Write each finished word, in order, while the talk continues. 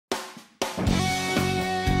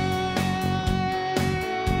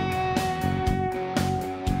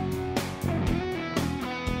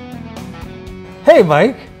Hey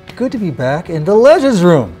Mike, good to be back in the Legends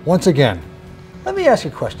Room once again. Let me ask you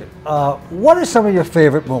a question. What are some of your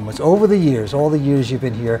favorite moments over the years, all the years you've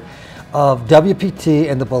been here, of WPT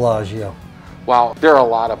and the Bellagio? Wow, there are a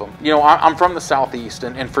lot of them. You know, I'm from the Southeast,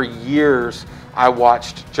 and for years I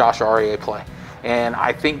watched Josh Aryeh play. And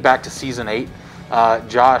I think back to season 8,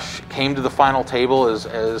 Josh came to the final table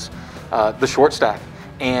as the short stack,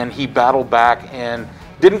 and he battled back and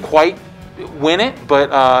didn't quite win it,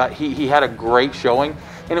 but he had a great showing.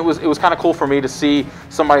 And it was kind of cool for me to see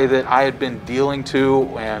somebody that I had been dealing to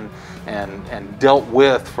and dealt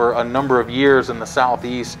with for a number of years in the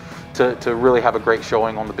Southeast to really have a great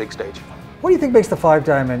showing on the big stage. What do you think makes the Five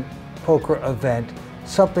Diamond poker event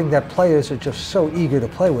something that players are just so eager to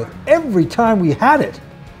play with every time we had it?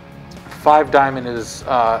 Five Diamond is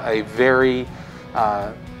a very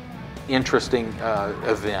interesting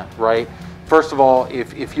event, right? First of all,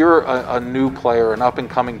 if you're a new player, an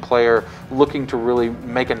up-and-coming player looking to really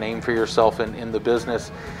make a name for yourself in the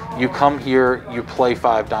business, you come here, you play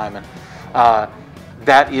Five Diamond.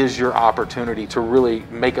 That is your opportunity to really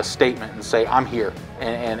make a statement and say, I'm here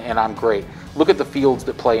and I'm great. Look at the fields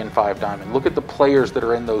that play in Five Diamond. Look at the players that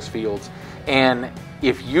are in those fields. And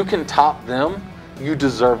if you can top them, you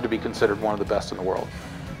deserve to be considered one of the best in the world.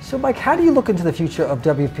 So Mike, how do you look into the future of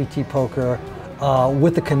WPT poker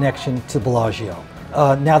with the connection to Bellagio,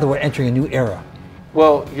 now that we're entering a new era?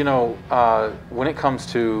 Well, you know, when it comes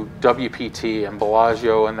to WPT and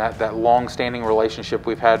Bellagio and that long-standing relationship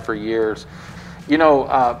we've had for years, you know,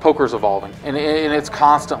 poker's evolving, and it's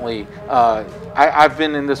constantly, I've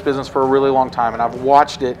been in this business for a really long time, and I've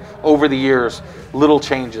watched it over the years, little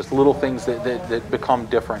changes, little things that become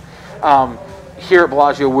different. Here at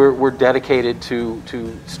Bellagio, we're dedicated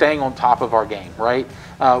to staying on top of our game, right?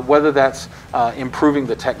 Whether that's improving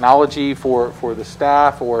the technology for the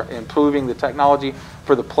staff or improving the technology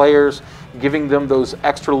for the players, giving them those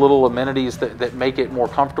extra little amenities that make it more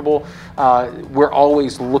comfortable. We're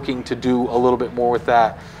always looking to do a little bit more with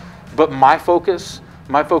that. But my focus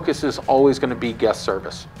is always going to be guest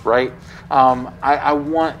service, right?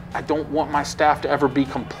 I don't want my staff to ever be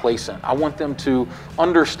complacent. I want them to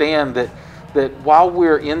understand that while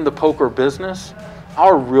we're in the poker business,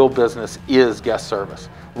 our real business is guest service.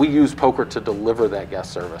 We use poker to deliver that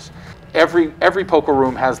guest service. Every poker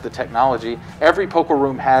room has the technology. Every poker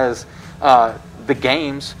room has the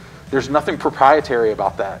games. There's nothing proprietary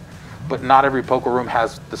about that. But not every poker room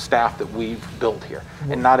has the staff that we've built here.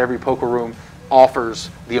 And not every poker room offers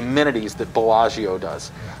the amenities that Bellagio does.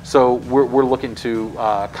 So we're looking to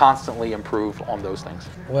constantly improve on those things.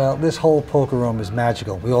 Well, this whole poker room is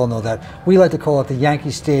magical. We all know that. We like to call it the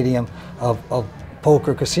Yankee Stadium of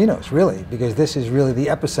poker casinos, really, because this is really the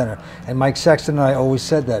epicenter. And Mike Sexton and I always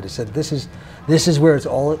said that. He said, this is where it's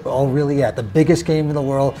all really at. The biggest game in the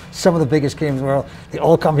world, some of the biggest games in the world, they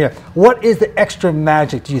all come here. What is the extra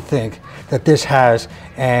magic, do you think, that this has?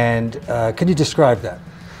 And can you describe that?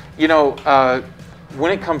 You know,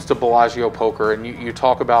 when it comes to Bellagio poker, and you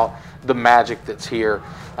talk about the magic that's here,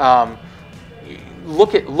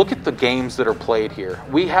 look at the games that are played here.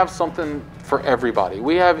 We have something for everybody.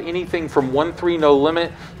 We have anything from 1-3 no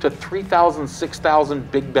limit to 3,000,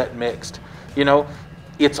 6,000 big bet mixed. You know,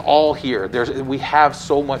 it's all here. We have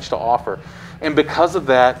so much to offer, and because of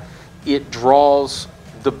that, it draws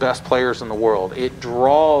the best players in the world. It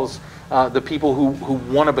draws the people who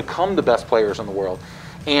want to become the best players in the world.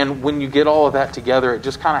 And when you get all of that together, it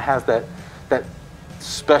just kind of has that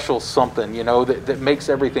special something, you know, that makes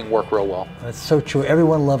everything work real well. That's so true.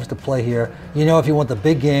 Everyone loves to play here. You know, if you want the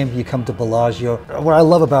big game, you come to Bellagio. What I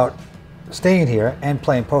love about staying here and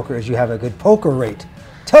playing poker is you have a good poker rate.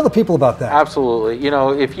 Tell the people about that. Absolutely. You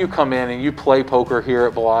know, if you come in and you play poker here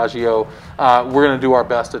at Bellagio, we're going to do our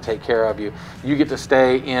best to take care of you. You get to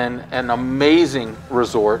stay in an amazing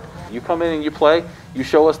resort. You come in and you play, you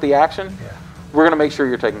show us the action. Yeah. We're going to make sure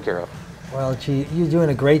you're taken care of. Well, gee, you're doing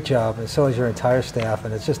a great job, and so is your entire staff,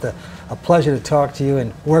 and it's just a pleasure to talk to you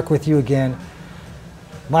and work with you again.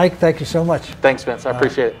 Mike, thank you so much. Thanks, Vince. I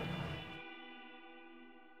appreciate it.